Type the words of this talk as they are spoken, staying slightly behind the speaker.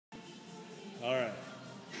All right.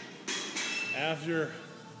 After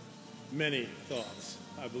many thoughts,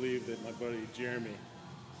 I believe that my buddy Jeremy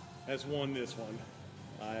has won this one.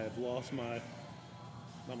 I have lost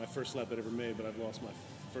not my first slap bet ever made, but I've lost my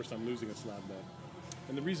first time losing a slap bet.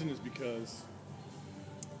 And the reason is because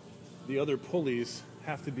the other pulleys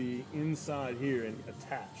have to be inside here and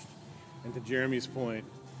attached. And to Jeremy's point,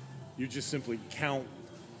 you just simply count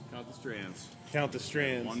the strands. Count the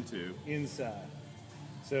strands. 1, 2. Inside.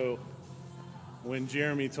 So when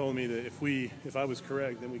Jeremy told me that if I was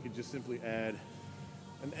correct, then we could just simply add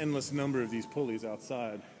an endless number of these pulleys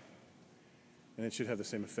outside, and it should have the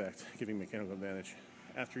same effect, giving mechanical advantage.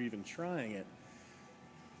 After even trying it,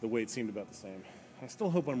 the weight seemed about the same. I still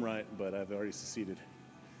hope I'm right, but I've already seceded.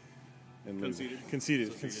 Conceded?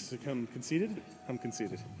 Conceded? I'm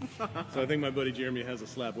conceded. So I think my buddy Jeremy has a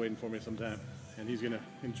slap waiting for me sometime, and he's going to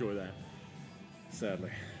enjoy that,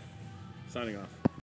 sadly. Signing off.